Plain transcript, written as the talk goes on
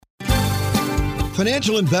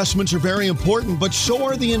Financial investments are very important, but so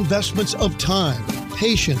are the investments of time,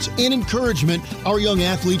 patience, and encouragement our young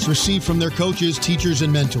athletes receive from their coaches, teachers,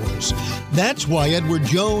 and mentors. That's why Edward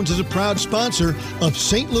Jones is a proud sponsor of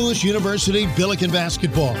St. Louis University Billiken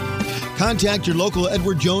Basketball. Contact your local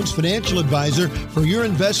Edward Jones financial advisor for your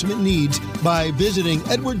investment needs by visiting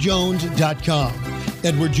edwardjones.com.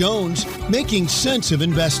 Edward Jones, making sense of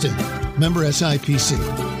investing. Member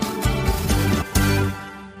SIPC.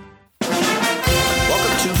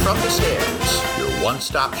 From the Stands, your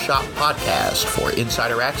one-stop shop podcast for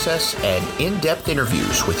insider access and in-depth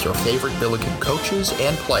interviews with your favorite Billiken coaches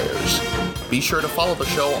and players. Be sure to follow the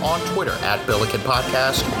show on Twitter at Billiken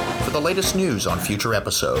Podcast for the latest news on future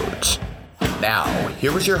episodes. Now,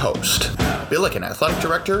 here is your host, Billiken Athletic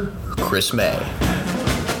Director, Chris May.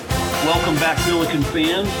 Welcome back, Billiken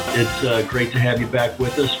fans. It's great to have you back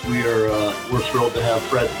with us. We're thrilled to have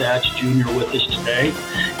Fred Thatch Jr. with us today.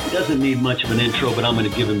 He doesn't need much of an intro, but I'm going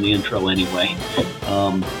to give him the intro anyway.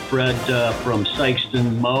 Fred from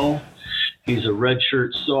Sikeston Mo. He's a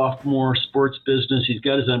redshirt sophomore, sports business. He's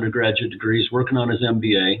got his undergraduate degree. He's working on his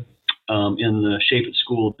MBA in the Shapett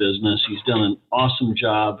School of Business. He's done an awesome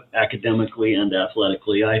job academically and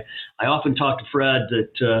athletically. I often talk to Fred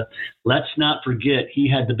that let's not forget he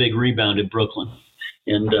had the big rebound in Brooklyn.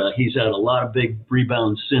 And he's had a lot of big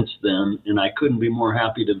rebounds since then. And I couldn't be more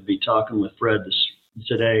happy to be talking with Fred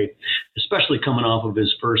today, especially coming off of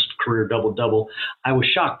his first career double-double. I was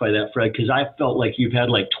shocked by that, Fred, because I felt like you've had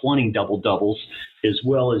like 20 double-doubles as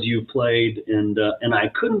well as you played. And I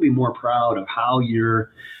couldn't be more proud of how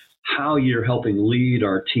you're helping lead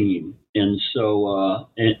our team. And so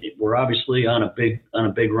and we're obviously on a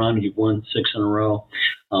big run. You've won 6 in a row.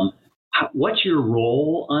 What's your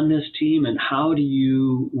role on this team, and how do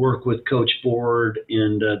you work with Coach Ford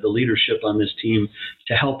and the leadership on this team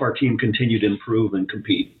to help our team continue to improve and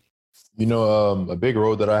compete? A big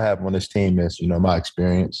role that I have on this team is, my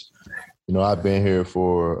experience. I've been here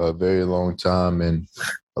for a very long time, and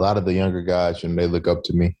a lot of the younger guys, they look up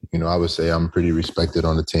to me. I would say I'm pretty respected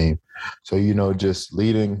on the team. So, just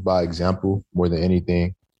leading by example more than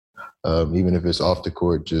anything, even if it's off the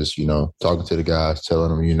court, just, talking to the guys,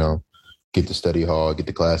 telling them, get to study hard, get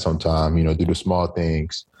to class on time, do the small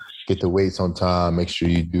things, get the weights on time, make sure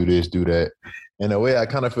you do this, do that. In a way, I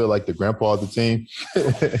kind of feel like the grandpa of the team.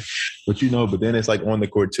 but then it's like on the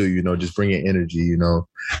court too, just bringing energy,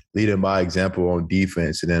 leading by example on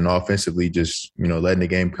defense, and then offensively just, letting the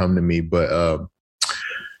game come to me. But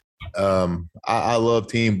I love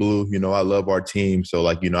Team Blue. I love our team. So,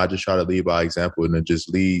 I just try to lead by example and then just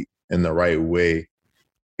lead in the right way.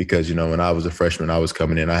 Because, when I was a freshman, I was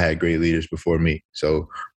coming in, I had great leaders before me. So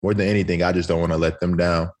more than anything, I just don't want to let them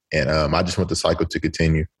down. And I just want the cycle to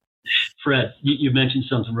continue. Fred, you mentioned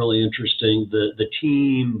something really interesting. The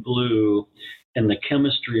Team Blue and the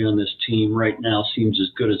chemistry on this team right now seems as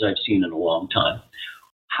good as I've seen in a long time.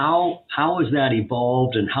 How has that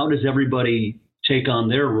evolved, and how does everybody take on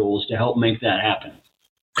their roles to help make that happen?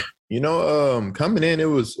 Coming in, it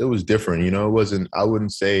was different. It wasn't, I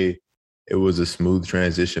wouldn't say it was a smooth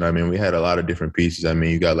transition. I mean, we had a lot of different pieces. I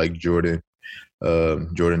mean, you got like Jordan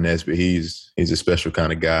Nesbitt. He's a special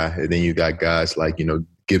kind of guy. And then you got guys like,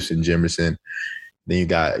 Gibson, Jimerson. Then you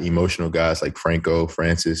got emotional guys like Franco,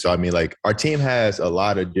 Francis. So, I mean, like, our team has a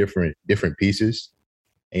lot of different pieces.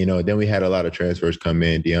 And, then we had a lot of transfers come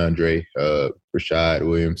in, DeAndre, Rashad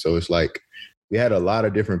Williams. So it's like we had a lot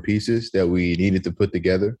of different pieces that we needed to put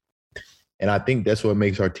together. And I think that's what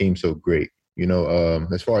makes our team so great.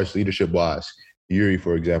 As far as leadership-wise, Yuri,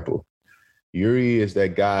 for example. Yuri is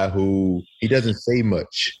that guy who he doesn't say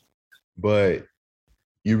much, but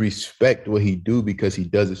you respect what he do because he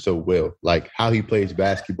does it so well. Like how he plays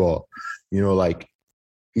basketball,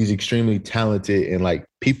 he's extremely talented, and like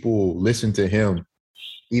people listen to him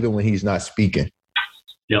even when he's not speaking.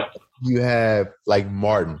 Yep. You have like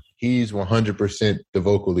Martin. He's 100% the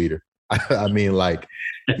vocal leader. I mean,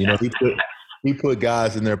 he put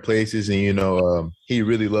guys in their places, and, he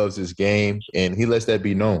really loves his game, and he lets that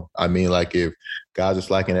be known. I mean, like if guys are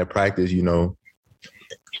slacking at practice,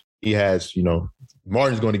 he has,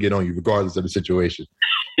 Martin's going to get on you regardless of the situation.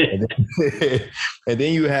 And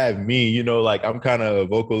then you have me, I'm kind of a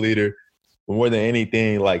vocal leader. But more than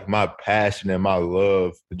anything, like my passion and my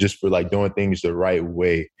love just for like doing things the right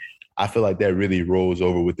way, I feel like that really rolls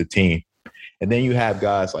over with the team. And then you have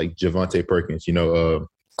guys like Javonte Perkins, he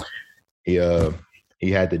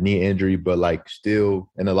had the knee injury, but like still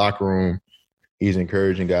in the locker room, he's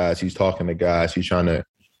encouraging guys. He's talking to guys. He's trying to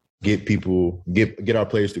get our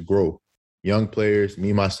players to grow. Young players,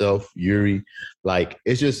 me, myself, Yuri, like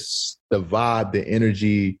it's just the vibe, the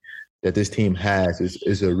energy, that this team has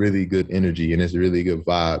is a really good energy and it's a really good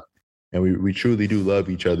vibe. And we truly do love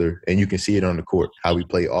each other. And you can see it on the court, how we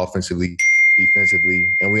play offensively,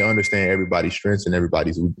 defensively, and we understand everybody's strengths and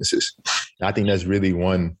everybody's weaknesses. And I think that's really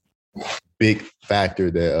one big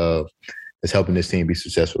factor that is helping this team be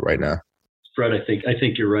successful right now. Fred, I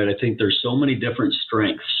think you're right. I think there's so many different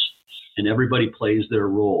strengths and everybody plays their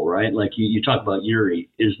role, right? Like you talk about Yuri.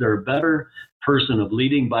 Is there a better person of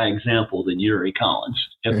leading by example than Yuri Collins?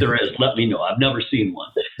 If there is, let me know. I've never seen one.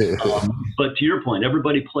 But to your point,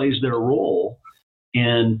 everybody plays their role,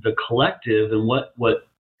 and the collective and what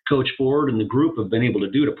Coach Ford and the group have been able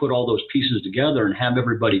to do to put all those pieces together and have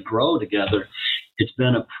everybody grow together, it's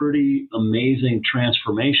been a pretty amazing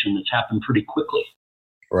transformation that's happened pretty quickly.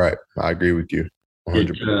 Right. I agree with you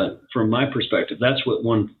 100%. From my perspective, that's what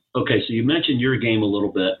one – okay, so you mentioned your game a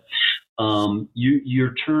little bit.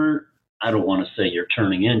 Your turn – I don't want to say you're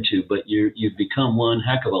turning into, but you've become one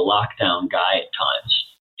heck of a lockdown guy at times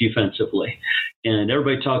defensively. And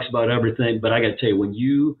everybody talks about everything, but I got to tell you, when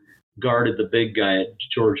you guarded the big guy at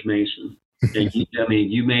George Mason, and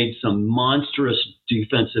you made some monstrous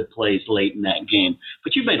defensive plays late in that game,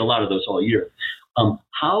 but you've made a lot of those all year.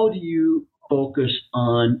 How do you focus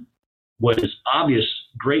on what is obvious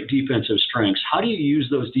great defensive strengths? How do you use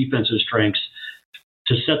those defensive strengths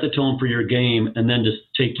to set the tone for your game and then just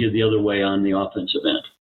take you the other way on the offensive end?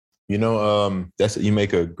 You know, you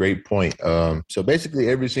make a great point. So basically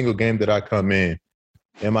every single game that I come in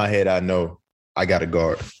my head, I know I got to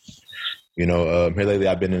guard. You know, here lately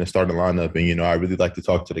I've been in the starting lineup and, you know, I really like to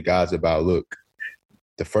talk to the guys about, look,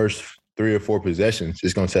 the first 3 or 4 possessions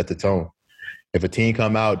is going to set the tone. If a team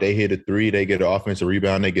come out, they hit a 3, they get an offensive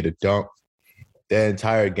rebound, they get a dunk, that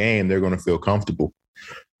entire game, they're going to feel comfortable.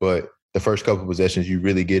 But the first couple of possessions, you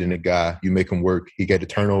really get in a guy, you make him work, he get a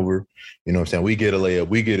turnover, you know what I'm saying? We get a layup,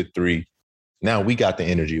 we get a 3. Now we got the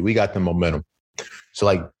energy, we got the momentum. So,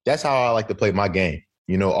 like, that's how I like to play my game.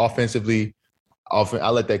 You know, offensively, I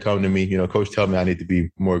let that come to me. You know, coach tell me I need to be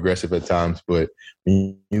more aggressive at times, but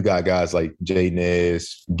when you got guys like Jay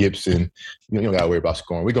Nez, Gibson, you don't got to worry about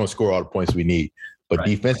scoring. We're going to score all the points we need. But right.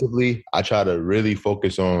 Defensively, I try to really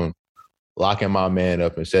focus on locking my man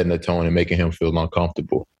up and setting the tone and making him feel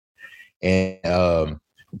uncomfortable. And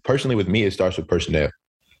personally with me, it starts with personnel.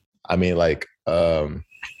 I mean, like, we're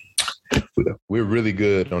really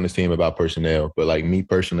good on this team about personnel, but like me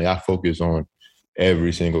personally, I focus on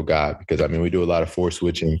every single guy because, I mean, we do a lot of force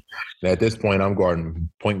switching. And at this point, I'm guarding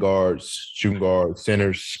point guards, shooting guards,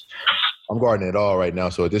 centers. I'm guarding it all right now.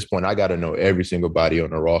 So at this point, I got to know every single body on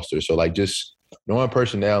the roster. So, like, just knowing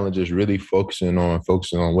personnel and just really focusing on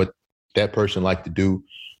what that person like to do,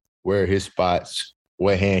 where his spots,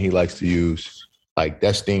 what hand he likes to use. Like,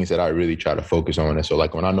 that's things that I really try to focus on. And so,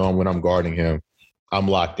 like, when I'm guarding him, I'm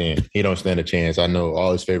locked in. He don't stand a chance. I know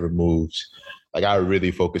all his favorite moves. Like, I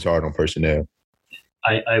really focus hard on personnel.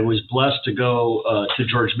 I was blessed to go to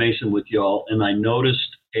George Mason with y'all, and I noticed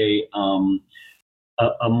a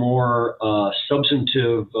more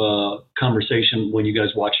substantive conversation when you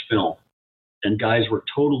guys watched film, and guys were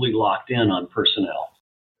totally locked in on personnel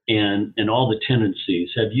and all the tendencies.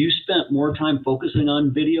 Have you spent more time focusing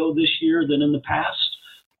on video this year than in the past?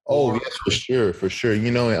 Oh, yes, for sure. You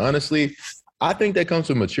know, and honestly, I think that comes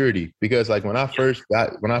with maturity because, like, when I first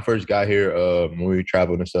got here, when we were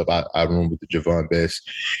traveling and stuff, I roomed with the Javon Best,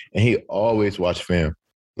 and he always watched film.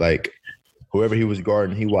 Like, whoever he was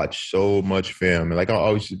guarding, he watched so much film, and like I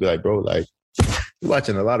always just be like, bro, like, you're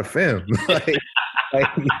watching a lot of film. like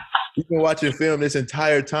you've been watching film this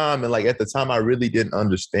entire time, and like at the time, I really didn't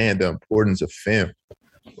understand the importance of film,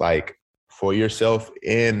 like for yourself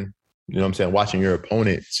and, you know what I'm saying, watching your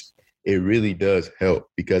opponents. It really does help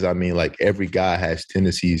because, I mean, like, every guy has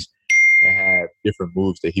tendencies and have different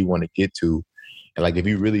moves that he want to get to. And, like, if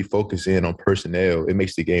you really focus in on personnel, it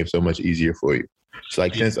makes the game so much easier for you. So,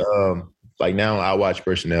 like, since, like, now I watch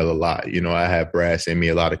personnel a lot. You know, I have Brad send me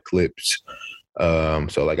a lot of clips.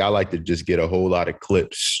 So, like, I like to just get a whole lot of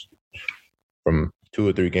clips from 2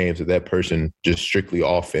 or 3 games of that person, just strictly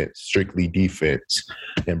offense, strictly defense.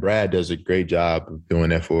 And Brad does a great job of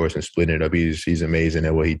doing that for us and splitting it up. He's amazing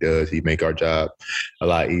at what he does. He make our job a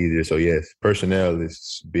lot easier. So, yes, personnel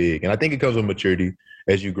is big. And I think it comes with maturity.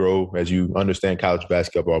 As you grow, as you understand college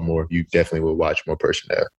basketball more, you definitely will watch more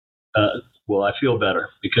personnel. Well, I feel better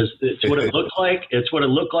because it's what it looked like. It's what it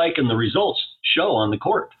looked like, and the results show on the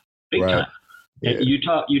court big time. Yeah. And you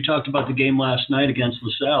talked about the game last night against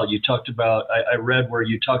LaSalle. You talked about I read where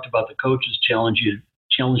you talked about the coaches challenging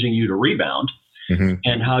you to rebound, mm-hmm.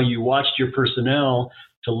 and how you watched your personnel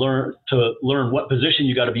to learn what position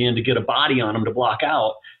you got to be in to get a body on them to block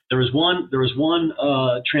out. There was one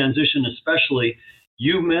transition, especially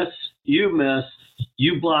you miss you miss,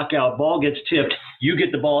 you block out, ball gets tipped, you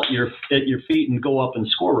get the ball at your feet and go up and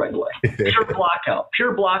score right away.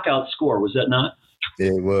 Pure blockout score, was that not?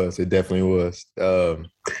 It was. It definitely was.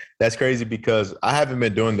 That's crazy because I haven't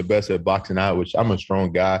been doing the best at boxing out, which I'm a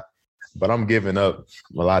strong guy, but I'm giving up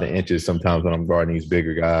a lot of inches sometimes when I'm guarding these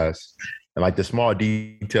bigger guys. And like the small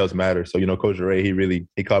details matter. So, Coach Ray,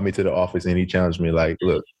 he called me to the office and he challenged me like,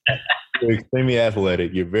 look, you're extremely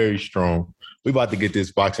athletic. You're very strong. We about to get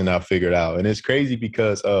this boxing out figured out. And it's crazy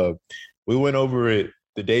because we went over it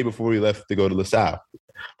the day before we left to go to LaSalle.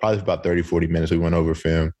 Probably about 30, 40 minutes we went over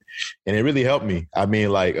film. And it really helped me. I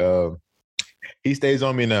mean, like, he stays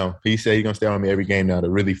on me now. He said he's going to stay on me every game now to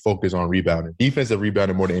really focus on rebounding. Defensive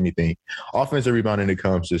rebounding more than anything. Offensive rebounding, it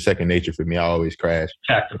comes to second nature for me. I always crash.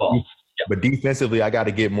 Attack the ball. But defensively, I got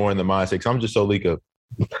to get more in the mindset because I'm just so like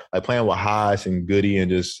playing with Haas and Goody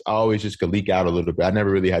and I always just could leak out a little bit. I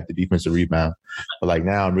never really had the defensive rebound. But like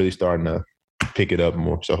now I'm really starting to pick it up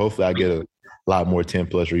more. So hopefully I get a lot more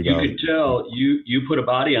 10-plus rebounds. You could tell you put a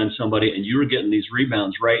body on somebody and you were getting these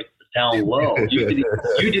rebounds right down low.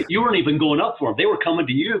 You weren't even going up for them. They were coming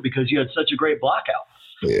to you because you had such a great block out.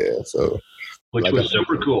 Yeah, so. Which was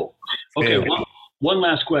super cool. Okay, one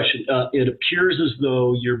last question. It appears as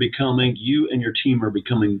though you and your team are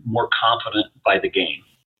becoming more confident by the game.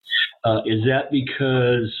 Is that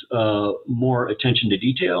because more attention to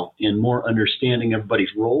detail and more understanding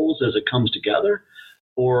everybody's roles as it comes together?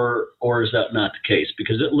 Or is that not the case?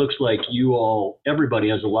 Because it looks like everybody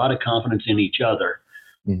has a lot of confidence in each other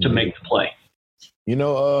to make the play.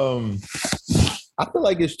 I feel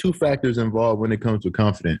like it's two factors involved when it comes to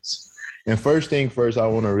confidence. And first thing first, I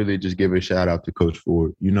want to really just give a shout out to Coach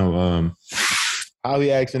Ford. How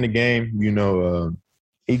he acts in the game,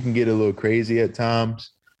 he can get a little crazy at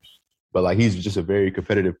times, but like he's just a very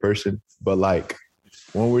competitive person. But like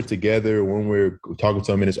when we're together, when we're talking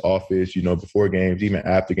to him in his office, before games, even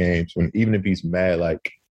after games, even if he's mad, like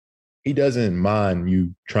he doesn't mind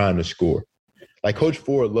you trying to score. Like Coach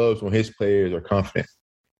Ford loves when his players are confident.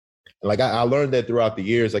 Like I learned that throughout the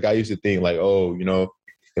years. Like I used to think like,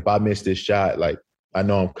 if I miss this shot, like I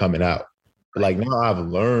know I'm coming out. But like now I've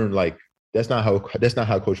learned like that's not how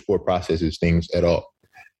Coach Ford processes things at all.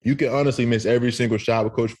 You can honestly miss every single shot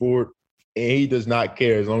with Coach Ford, and he does not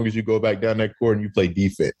care as long as you go back down that court and you play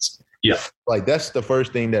defense. Yeah. Like that's the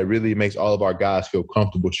first thing that really makes all of our guys feel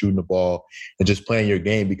comfortable shooting the ball and just playing your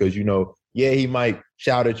game because, he might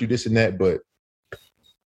shout at you this and that, but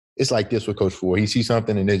it's like this with Coach Ford. He sees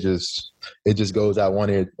something and it just goes out one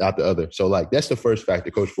ear, out the other. So, like, that's the first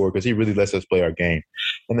factor, Coach Ford, because he really lets us play our game.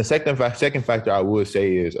 And the second factor I would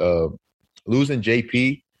say is losing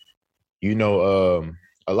JP,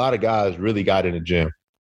 a lot of guys really got in the gym.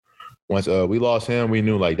 Once we lost him, we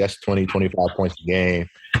knew, like, that's 20, 25 points a game.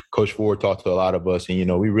 Coach Ford talked to a lot of us,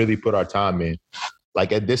 and, we really put our time in.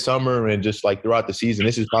 Like, at this summer and just, like, throughout the season,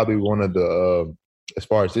 this is probably one of the as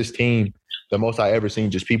far as this team, the most I ever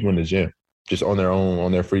seen just people in the gym, just on their own,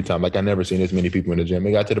 on their free time. Like I never seen as many people in the gym.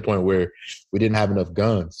 It got to the point where we didn't have enough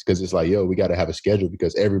guns because it's like, we got to have a schedule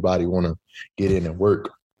because everybody want to get in and work.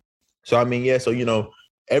 So, I mean,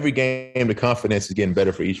 every game, the confidence is getting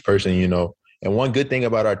better for each person, And one good thing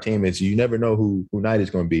about our team is you never know who night is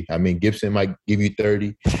going to be. I mean, Gibson might give you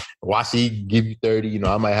 30. Wasi give you 30.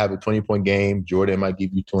 I might have a 20-point game. Jordan might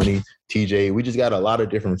give you 20. TJ, we just got a lot of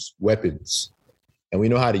different weapons. And we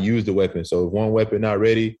know how to use the weapon. So if one weapon not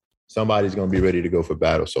ready, somebody's going to be ready to go for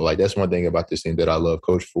battle. So, like, that's one thing about this team that I love.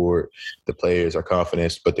 Coach Ford, the players are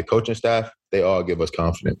confident. But the coaching staff, they all give us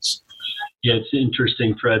confidence. Yeah, it's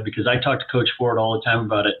interesting, Fred, because I talk to Coach Ford all the time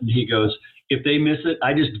about it. And he goes, if they miss it,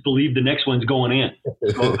 I just believe the next one's going in.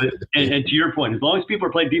 So, and to your point, as long as people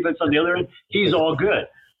are playing defense on the other end, he's all good.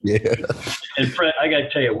 Yeah. And, Fred, I got to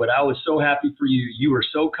tell you, what I was so happy for you were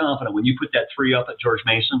so confident when you put that 3 up at George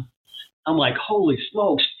Mason. I'm like, holy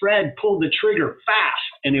smokes, Fred pulled the trigger fast,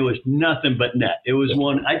 and it was nothing but net. It was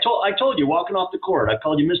one. I told you walking off the court, I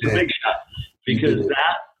called you Mr. Big Shot because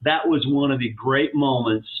that was one of the great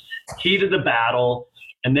moments, heat of the battle.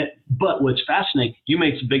 But what's fascinating, you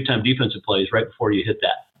made some big time defensive plays right before you hit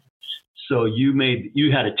that. So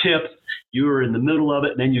you had a tip, you were in the middle of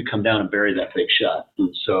it, and then you come down and bury that big shot.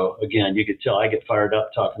 And so again, you could tell I get fired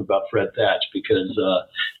up talking about Fred Thatch because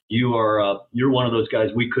you're one of those guys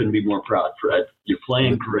we couldn't be more proud, Fred. You're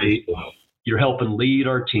playing great. You're helping lead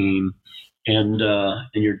our team, and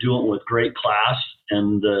you're doing it with great class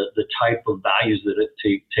and the type of values that it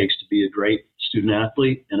takes to be a great student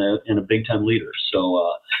athlete and a big time leader.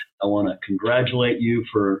 So I want to congratulate you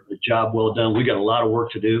for a job well done. We got a lot of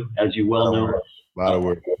work to do, as you well know. A lot of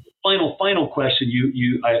work. Final question.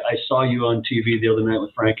 I saw you on TV the other night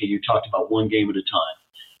with Frankie. You talked about one game at a time.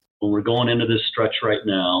 when we're going into this stretch right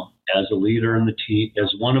now, as a leader in the team,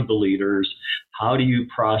 as one of the leaders, how do you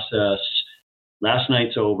process last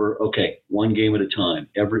night's over? Okay, one game at a time.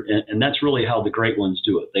 And that's really how the great ones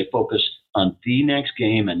do it. They focus on the next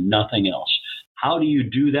game and nothing else. How do you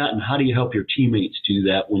do that, and how do you help your teammates do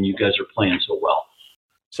that when you guys are playing so well?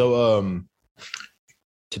 So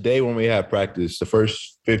today when we have practice, the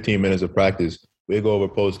first 15 minutes of practice, we go over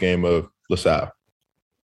post-game of LaSalle.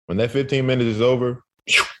 When that 15 minutes is over,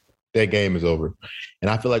 that game is over. And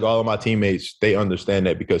I feel like all of my teammates, they understand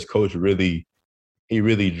that because Coach really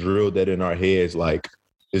drilled that in our heads, like,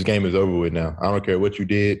 this game is over with now. I don't care what you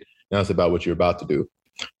did. Now it's about what you're about to do.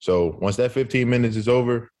 So once that 15 minutes is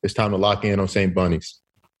over, it's time to lock in on St. Bunny's.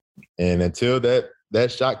 And until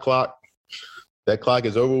that shot clock, that clock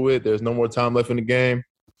is over with, there's no more time left in the game,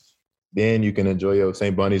 then you can enjoy your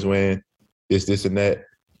St. Bunny's win, this, and that.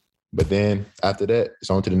 But then after that, it's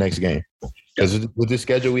on to the next game. Because with the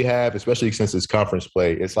schedule we have, especially since it's conference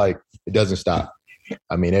play, it's like it doesn't stop.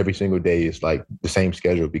 I mean, every single day is like the same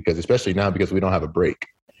schedule, because especially now because we don't have a break.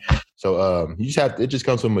 So you just have to, it just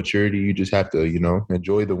comes with maturity. You just have to,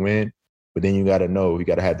 enjoy the win. But then you got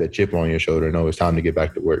to have that chip on your shoulder and know it's time to get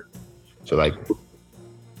back to work. So like,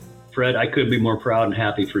 Fred, I couldn't be more proud and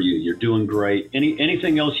happy for you. You're doing great.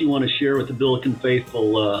 Anything else you want to share with the Billiken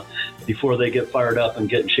faithful before they get fired up and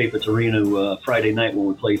get in shape at Torino Friday night when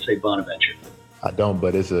we play St. Bonaventure? I don't,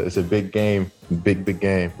 but it's a big game, big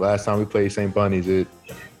game. Last time we played St. Bunny's, it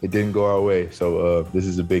didn't go our way. So this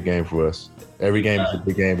is a big game for us. Every game is a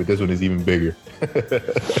big game, but this one is even bigger.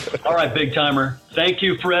 All right, big timer. Thank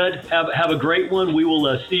you, Fred. Have a great one. We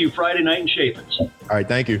will see you Friday night in Chaffetz. All right,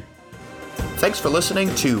 thank you. Thanks for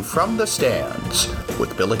listening to From the Stands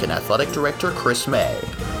with Billiken Athletic Director Chris May.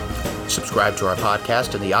 Subscribe to our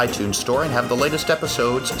podcast in the iTunes Store and have the latest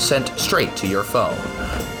episodes sent straight to your phone.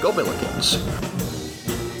 Go Billikens!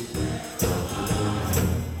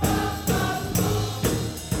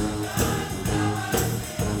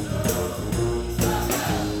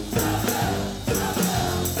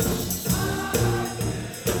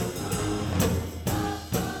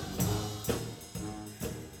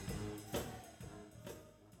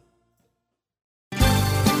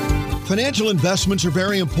 Financial investments are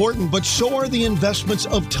very important, but so are the investments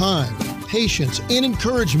of time, patience, and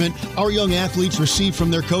encouragement our young athletes receive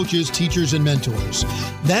from their coaches, teachers, and mentors.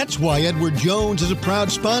 That's why Edward Jones is a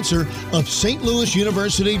proud sponsor of St. Louis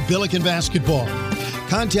University Billiken basketball.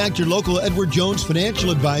 Contact your local Edward Jones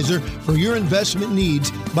financial advisor for your investment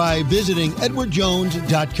needs by visiting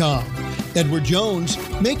edwardjones.com. Edward Jones,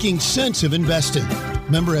 making sense of investing.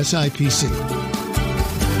 Member SIPC.